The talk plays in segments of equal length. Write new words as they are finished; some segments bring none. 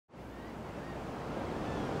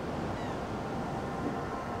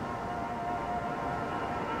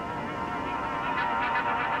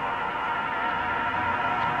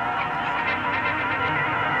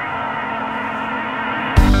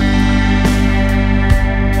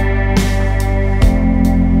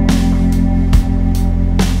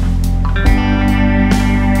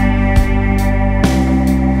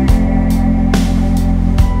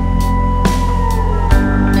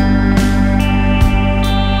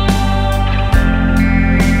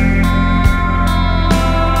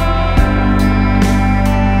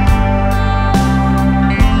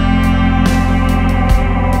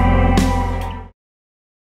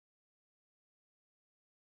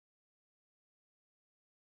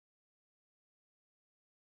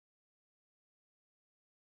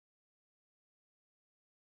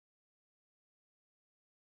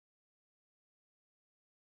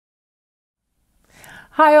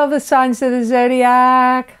Hi, all the signs of the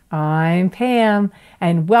zodiac. I'm Pam,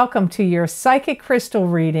 and welcome to your psychic crystal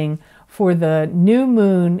reading for the new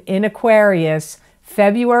moon in Aquarius,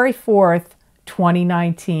 February 4th,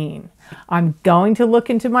 2019. I'm going to look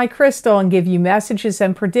into my crystal and give you messages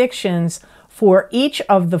and predictions for each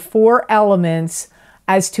of the four elements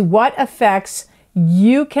as to what effects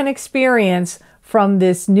you can experience from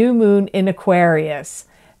this new moon in Aquarius.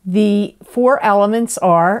 The four elements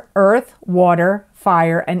are earth, water,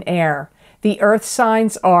 fire, and air. The earth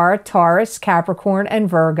signs are Taurus, Capricorn, and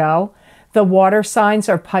Virgo. The water signs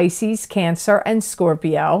are Pisces, Cancer, and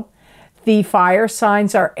Scorpio. The fire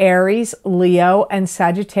signs are Aries, Leo, and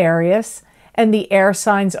Sagittarius. And the air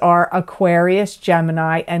signs are Aquarius,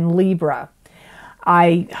 Gemini, and Libra.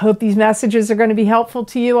 I hope these messages are going to be helpful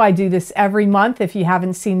to you. I do this every month if you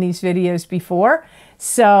haven't seen these videos before.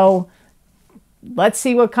 So let's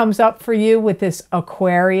see what comes up for you with this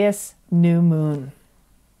Aquarius new moon.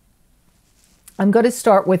 I'm going to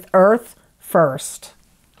start with Earth first.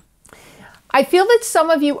 I feel that some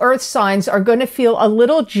of you Earth signs are going to feel a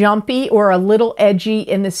little jumpy or a little edgy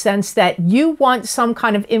in the sense that you want some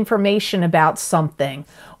kind of information about something,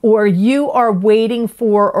 or you are waiting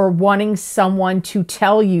for or wanting someone to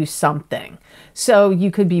tell you something. So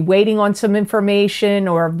you could be waiting on some information,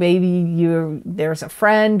 or maybe there's a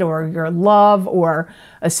friend or your love or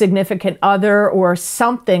a significant other or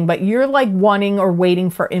something, but you're like wanting or waiting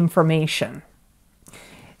for information.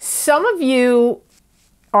 Some of you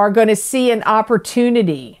are going to see an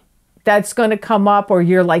opportunity that's going to come up, or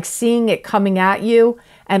you're like seeing it coming at you.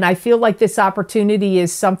 And I feel like this opportunity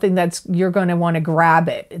is something you're going to want to grab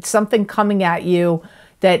it. It's something coming at you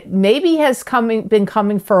that maybe has been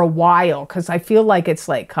coming for a while, because I feel like it's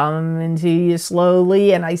like coming to you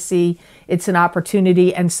slowly, and I see it's an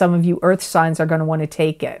opportunity, and some of you Earth signs are going to want to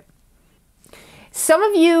take it. Some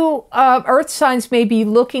of you Earth signs may be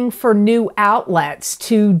looking for new outlets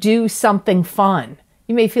to do something fun.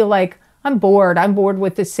 You may feel like, I'm bored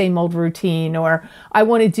with the same old routine, or I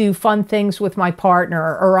want to do fun things with my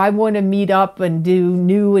partner, or I want to meet up and do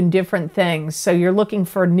new and different things. So you're looking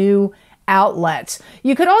for new outlets.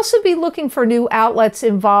 You could also be looking for new outlets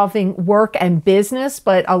involving work and business,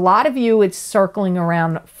 but a lot of you, it's circling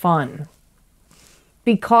around fun.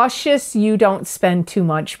 Be cautious you don't spend too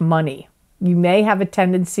much money. You may have a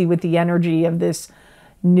tendency with the energy of this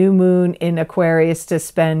new moon in Aquarius to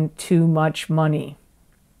spend too much money.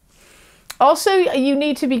 Also, you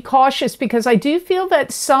need to be cautious, because I do feel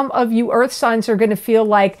that some of you Earth signs are going to feel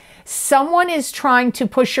like someone is trying to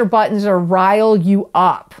push your buttons or rile you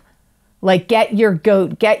up. Like get your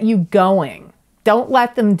goat, get you going. Don't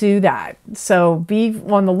let them do that. So be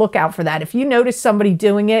on the lookout for that. If you notice somebody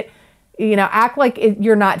doing it, act like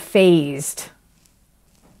you're not fazed.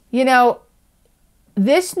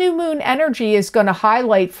 This new moon energy is going to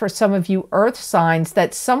highlight for some of you Earth signs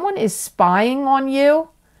that someone is spying on you.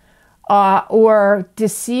 Or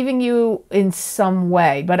deceiving you in some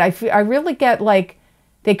way. But I really get like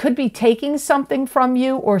they could be taking something from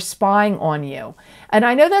you or spying on you. And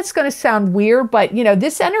I know that's going to sound weird, but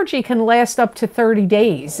this energy can last up to 30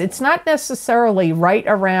 days. It's not necessarily right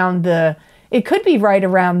around it could be right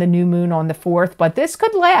around the new moon on the 4th, but this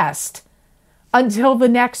could last until the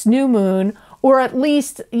next new moon, or at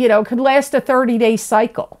least, could last a 30-day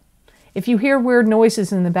cycle. If you hear weird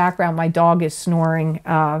noises in the background, my dog is snoring.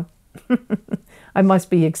 I must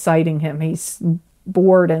be exciting him. He's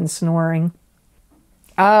bored and snoring.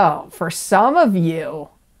 Oh, for some of you,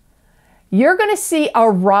 you're going to see a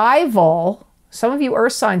rival. Some of you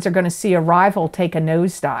Earth signs are going to see a rival take a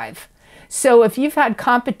nosedive. So if you've had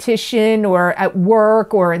competition, or at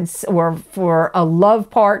work, or for a love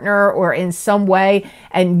partner, or in some way,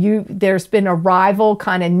 and there's been a rival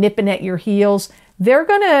kind of nipping at your heels, they're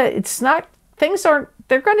going to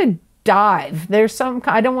dive. There's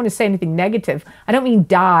I don't want to say anything negative. I don't mean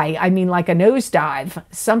die. I mean like a nosedive.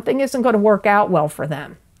 Something isn't going to work out well for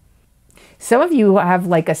them. Some of you have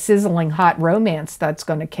like a sizzling hot romance that's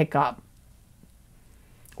going to kick up.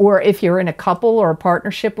 Or if you're in a couple or a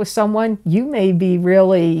partnership with someone, you may be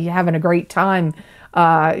really having a great time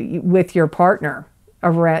with your partner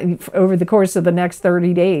over the course of the next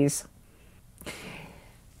 30 days.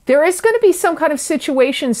 There is going to be some kind of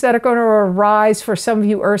situations that are going to arise for some of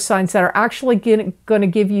you Earth signs that are actually going to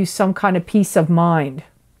give you some kind of peace of mind.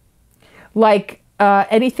 Like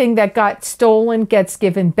anything that got stolen gets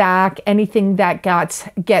given back. Anything that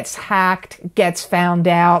gets hacked gets found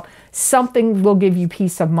out. Something will give you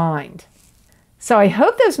peace of mind. So I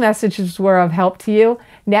hope those messages were of help to you.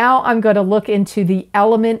 Now I'm going to look into the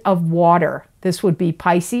element of water. This would be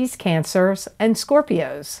Pisces, Cancers, and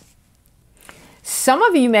Scorpios. Some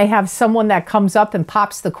of you may have someone that comes up and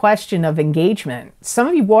pops the question of engagement. Some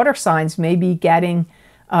of you water signs may be getting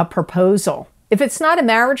a proposal. If it's not a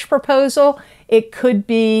marriage proposal, it could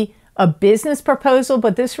be a business proposal,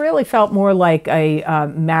 but this really felt more like a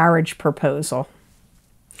marriage proposal.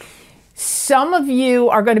 Some of you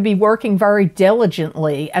are going to be working very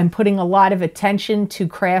diligently and putting a lot of attention to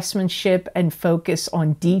craftsmanship and focus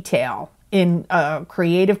on detail in a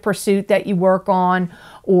creative pursuit that you work on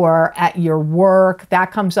or at your work.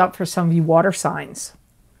 That comes up for some of you water signs.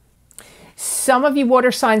 Some of you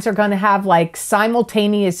water signs are going to have like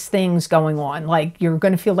simultaneous things going on. Like you're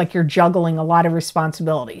going to feel like you're juggling a lot of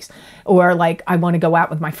responsibilities. Or like, I want to go out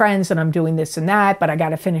with my friends and I'm doing this and that, but I got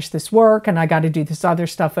to finish this work and I got to do this other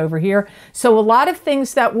stuff over here. So a lot of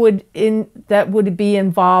things that would be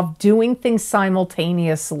involved doing things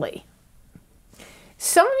simultaneously.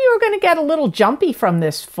 Some of you are going to get a little jumpy from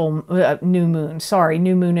this new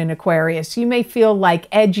moon in Aquarius. You may feel like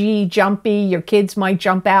edgy, jumpy. Your kids might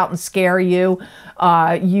jump out and scare you.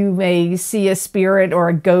 You may see a spirit or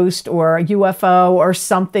a ghost or a UFO or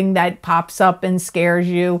something that pops up and scares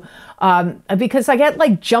you. Because I get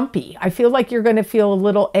like jumpy. I feel like you're going to feel a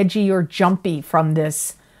little edgy or jumpy from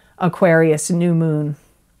this Aquarius new moon.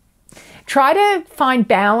 Try to find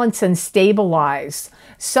balance and stabilize.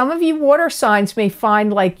 Some of you water signs may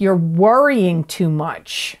find like you're worrying too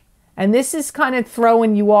much. And this is kind of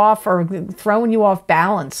throwing you off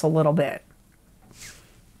balance a little bit.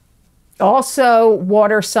 Also,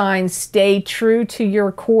 water signs, stay true to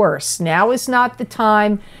your course. Now is not the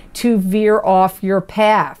time to veer off your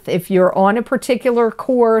path. If you're on a particular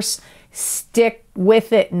course, stick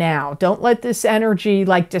with it now. Don't let this energy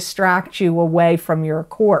like distract you away from your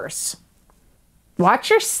course.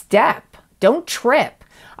 Watch your step. Don't trip.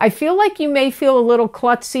 I feel like you may feel a little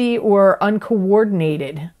klutzy or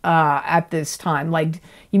uncoordinated at this time. Like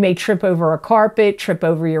you may trip over a carpet, trip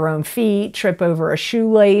over your own feet, trip over a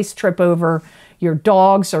shoelace, trip over your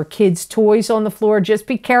dog's or kids' toys on the floor. Just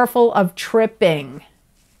be careful of tripping.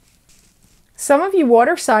 Some of you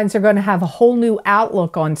water signs are going to have a whole new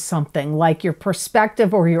outlook on something, like your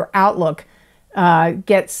perspective or your outlook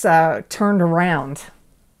gets turned around.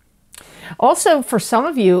 Also, for some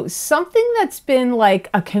of you, something that's been like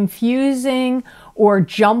a confusing or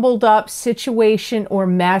jumbled up situation or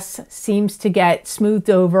mess seems to get smoothed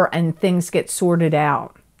over and things get sorted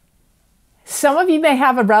out. Some of you may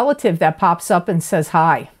have a relative that pops up and says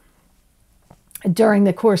hi during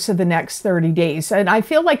the course of the next 30 days. And I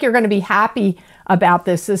feel like you're going to be happy about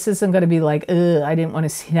this. This isn't going to be like, ugh, I didn't want to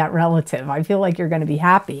see that relative. I feel like you're going to be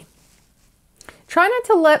happy. Try not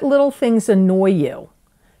to let little things annoy you.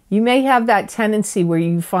 You may have that tendency where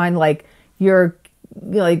you find like you're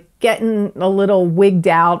like getting a little wigged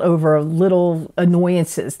out over little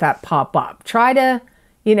annoyances that pop up. Try to,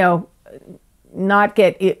 not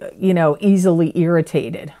get, easily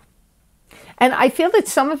irritated. And I feel that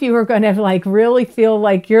some of you are going to like really feel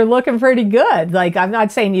like you're looking pretty good. Like, I'm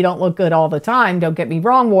not saying you don't look good all the time. Don't get me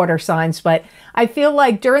wrong, water signs. But I feel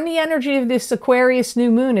like during the energy of this Aquarius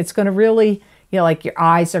new moon, it's going to really, like your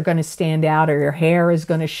eyes are going to stand out or your hair is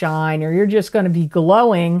going to shine or you're just going to be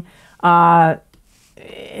glowing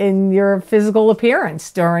in your physical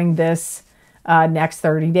appearance during this next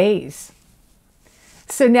 30 days.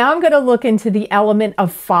 So now I'm going to look into the element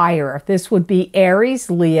of fire. This would be Aries,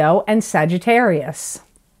 Leo, and Sagittarius.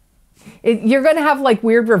 You're going to have like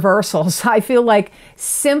weird reversals. I feel like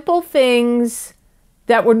simple things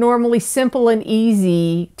that were normally simple and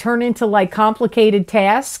easy turn into like complicated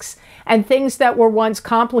tasks. And things that were once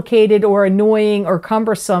complicated or annoying or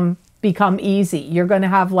cumbersome become easy. You're going to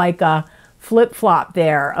have like a flip-flop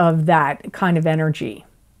there of that kind of energy.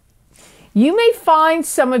 You may find,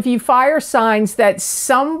 some of you fire signs, that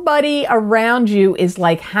somebody around you is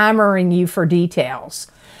like hammering you for details.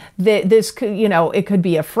 This could, it could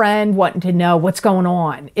be a friend wanting to know what's going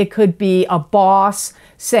on. It could be a boss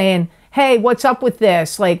saying, hey, what's up with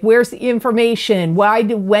this? Like, where's the information?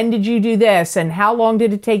 When did you do this? And how long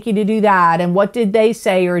did it take you to do that? And what did they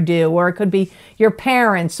say or do? Or it could be your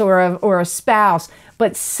parents or a spouse.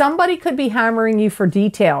 But somebody could be hammering you for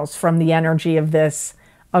details from the energy of this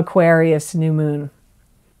Aquarius new moon.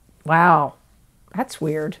 Wow, that's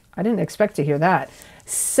weird. I didn't expect to hear that.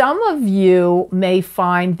 Some of you may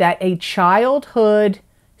find that a childhood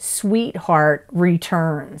sweetheart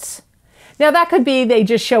returns. Now, that could be they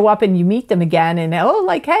just show up and you meet them again and,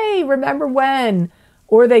 like, hey, remember when?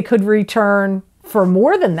 Or they could return for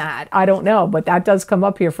more than that. I don't know, but that does come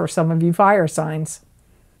up here for some of you fire signs.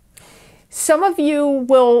 Some of you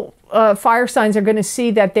fire signs are going to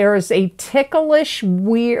see that there is a ticklish,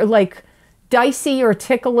 weird, like dicey or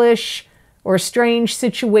ticklish or a strange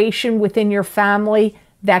situation within your family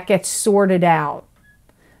that gets sorted out.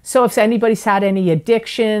 So if anybody's had any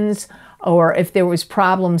addictions, or if there was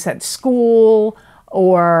problems at school,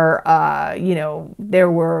 or, there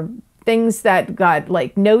were things that got,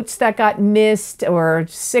 like notes that got missed, or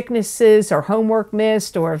sicknesses or homework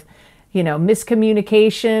missed, or,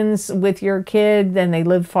 miscommunications with your kid, then they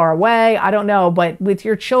live far away. I don't know, but with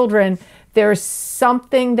your children, there's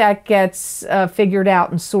something that gets figured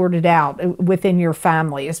out and sorted out within your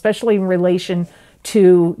family, especially in relation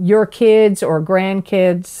to your kids or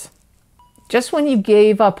grandkids. Just when you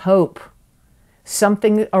gave up hope,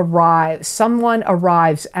 someone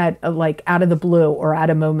arrives at out of the blue or at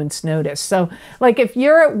a moment's notice. So like if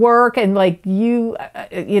you're at work and like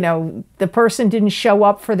the person didn't show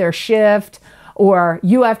up for their shift, or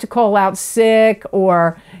you have to call out sick,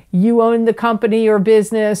 or you own the company or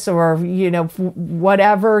business, or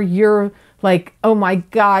whatever, you're like, oh my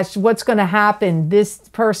gosh, what's going to happen? This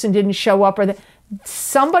person didn't show up, or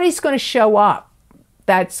somebody's going to show up.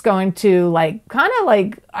 That's going to I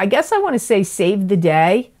guess I want to say save the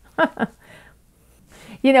day.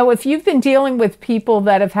 If you've been dealing with people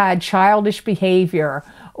that have had childish behavior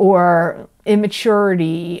or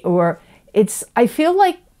immaturity, I feel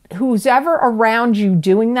like who's ever around you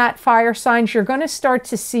doing that, fire signs, you're going to start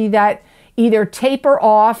to see that either taper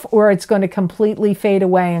off, or it's going to completely fade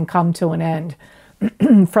away and come to an end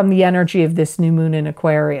from the energy of this new moon in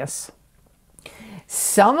Aquarius.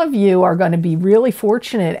 Some of you are going to be really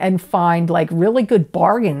fortunate and find really good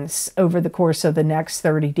bargains over the course of the next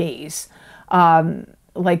 30 days.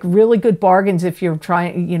 Really good bargains if you're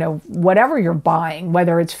trying, whatever you're buying,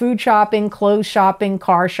 whether it's food shopping, clothes shopping,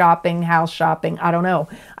 car shopping, house shopping, I don't know.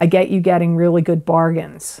 I get you getting really good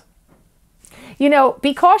bargains.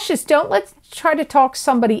 Be cautious. Don't try to talk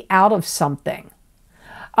somebody out of something.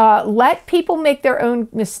 Let people make their own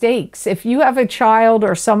mistakes. If you have a child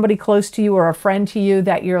or somebody close to you or a friend to you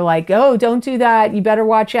that you're like, oh, don't do that, you better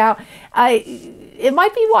watch out. It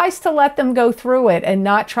might be wise to let them go through it and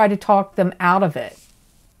not try to talk them out of it.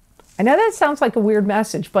 I know that sounds like a weird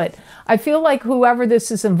message, but I feel like whoever this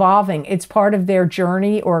is involving, it's part of their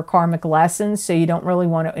journey or karmic lessons, so you don't really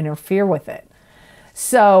want to interfere with it.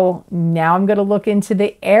 So now I'm going to look into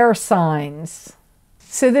the air signs.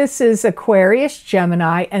 So this is Aquarius,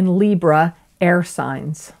 Gemini, and Libra air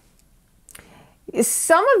signs.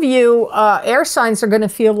 Some of you air signs are going to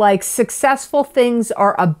feel like successful things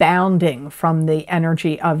are abounding from the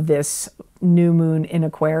energy of this new moon in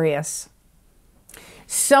Aquarius.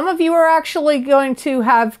 Some of you are actually going to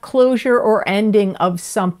have closure or ending of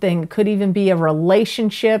something. It could even be a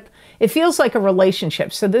relationship. It feels like a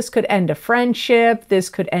relationship. So this could end a friendship. This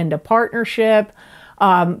could end a partnership.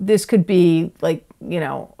 This could be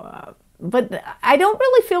but I don't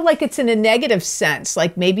really feel like it's in a negative sense.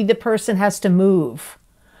 Like maybe the person has to move,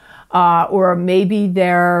 or maybe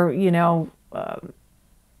they're,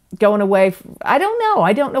 going away. I don't know.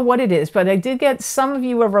 I don't know what it is, but I did get some of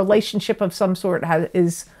you a relationship of some sort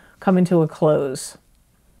is coming to a close.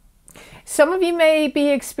 Some of you may be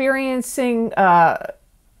experiencing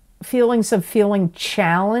feelings of feeling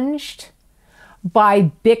challenged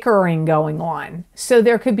by bickering going on. So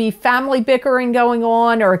there could be family bickering going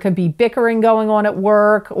on, or it could be bickering going on at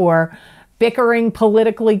work, or bickering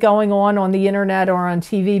politically going on the internet or on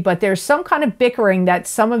TV. But there's some kind of bickering that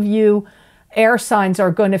some of you air signs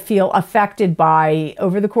are going to feel affected by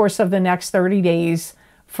over the course of the next 30 days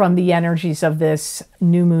from the energies of this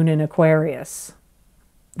new moon in Aquarius.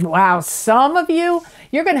 Wow, some of you,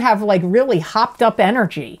 you're going to have really hopped up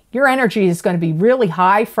energy. Your energy is going to be really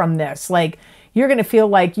high from this. You're going to feel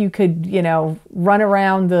like you could, run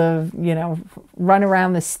around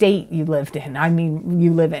the state you lived in.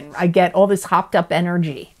 You live in. I get all this hopped up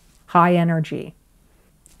energy, high energy.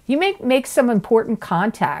 You may make some important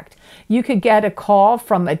contact. You could get a call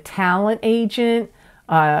from a talent agent,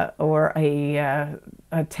 or a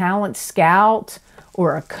talent scout,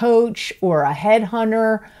 or a coach, or a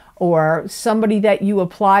headhunter, or somebody that you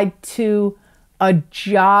applied to a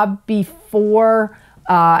job before,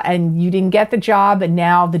 and you didn't get the job, and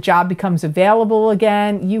now the job becomes available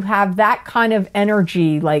again. You have that kind of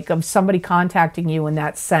energy, of somebody contacting you in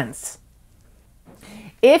that sense.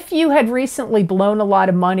 If you had recently blown a lot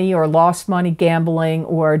of money or lost money gambling,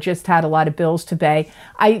 or just had a lot of bills to pay,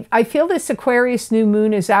 I feel this Aquarius new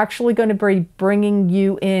moon is actually going to be bringing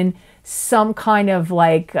you in some kind of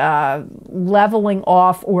leveling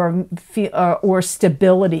off or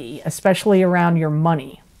stability, especially around your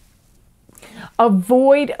money.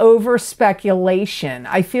 Avoid over speculation.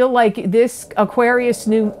 I feel like this Aquarius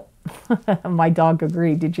new My dog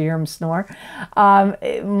agreed. Did you hear him snore?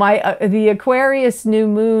 The Aquarius new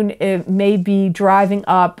moon, it may be driving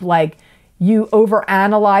up like you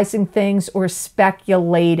overanalyzing things or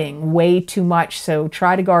speculating way too much. So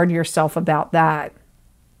try to guard yourself about that.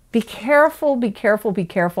 Be careful, be careful, be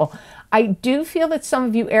careful. I do feel that some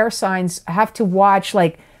of you air signs have to watch,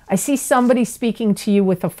 like I see somebody speaking to you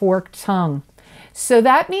with a forked tongue. So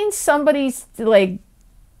that means somebody's like,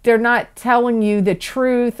 they're not telling you the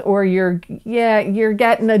truth, or you're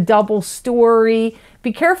getting a double story.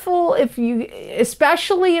 Be careful if you,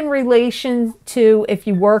 especially in relation to if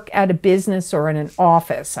you work at a business or in an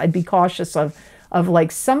office. I'd be cautious of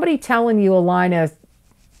like somebody telling you a line of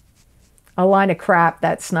crap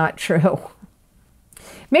that's not true.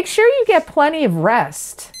 Make sure you get plenty of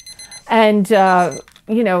rest, and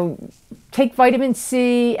you know, take vitamin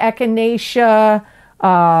C, echinacea.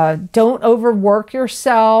 Don't overwork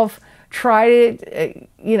yourself. Try to,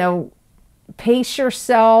 you know, pace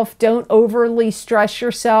yourself. Don't overly stress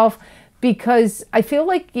yourself, because I feel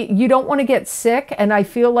like you don't want to get sick. And I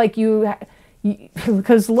feel like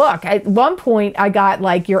because look, at one point I got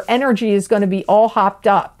like your energy is going to be all hopped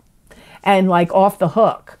up and like off the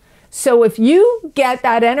hook. So if you get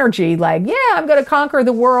that energy, like, yeah, I'm going to conquer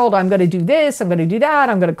the world, I'm going to do this, I'm going to do that,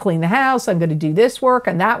 I'm going to clean the house, I'm going to do this work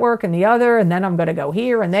and that work and the other, and then I'm going to go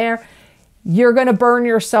here and there, you're going to burn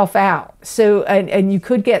yourself out. So, and you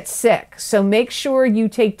could get sick. So make sure you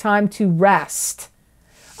take time to rest.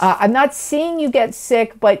 I'm not seeing you get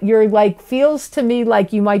sick, but you're like, feels to me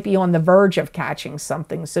like you might be on the verge of catching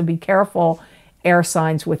something. So be careful, air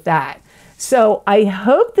signs, with that. So I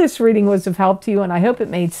hope this reading was of help to you, and I hope it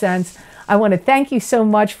made sense. I want to thank you so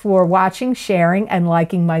much for watching, sharing, and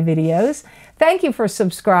liking my videos. Thank you for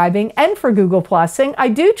subscribing and for Google Plusing. I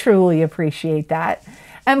do truly appreciate that.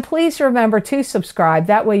 And please remember to subscribe.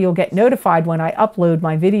 That way you'll get notified when I upload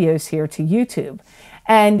my videos here to YouTube.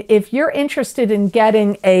 And if you're interested in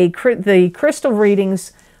getting the crystal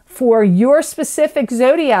readings for your specific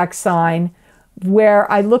zodiac sign,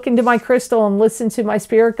 where I look into my crystal and listen to my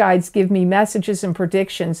spirit guides give me messages and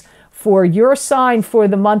predictions for your sign for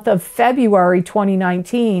the month of February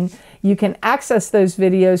 2019, you can access those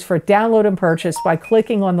videos for download and purchase by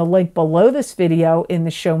clicking on the link below this video in the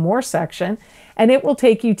Show More section, and it will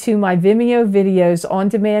take you to my Vimeo videos on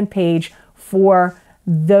demand page for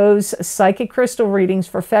those psychic crystal readings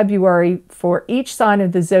for February for each sign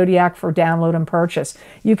of the zodiac for download and purchase.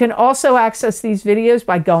 You can also access these videos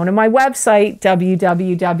by going to my website,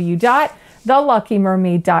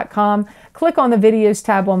 www.theluckymermaid.com. Click on the videos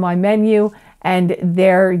tab on my menu, and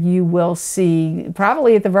there you will see,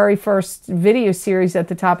 probably at the very first video series at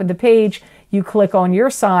the top of the page, you click on your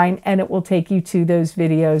sign and it will take you to those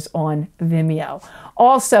videos on Vimeo.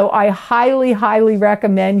 Also, I highly, highly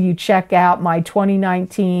recommend you check out my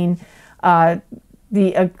 2019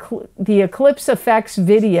 the eclipse effects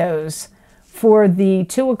videos for the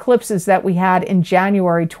 2 eclipses that we had in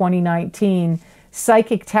January 2019,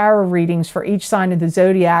 psychic tarot readings for each sign of the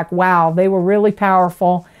zodiac. Wow, they were really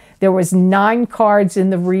powerful. There was 9 cards in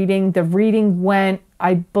the reading. The reading went,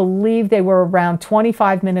 I believe they were around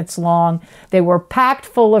 25 minutes long. They were packed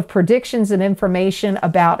full of predictions and information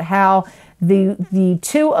about how the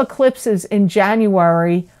 2 eclipses in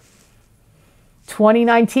January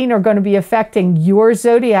 2019 are going to be affecting your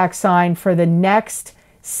zodiac sign for the next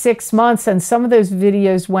 6 months. And some of those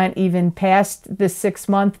videos went even past the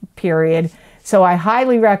 6-month period. So I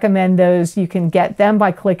highly recommend those. You can get them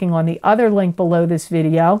by clicking on the other link below this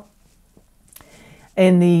video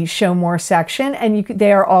in the Show More section. And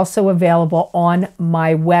they are also available on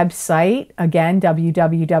my website. Again,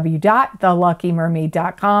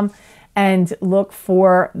 www.theluckymermaid.com. And look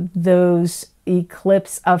for those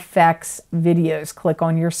eclipse effects videos. Click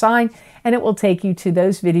on your sign and it will take you to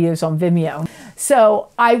those videos on Vimeo. So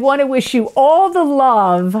I want to wish you all the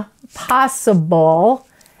love possible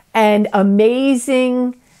and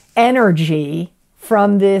amazing energy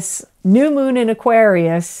from this new moon in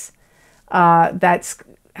Aquarius that's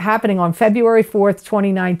happening on February 4th,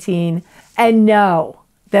 2019. And know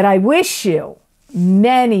that I wish you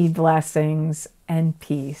many blessings and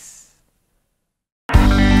peace.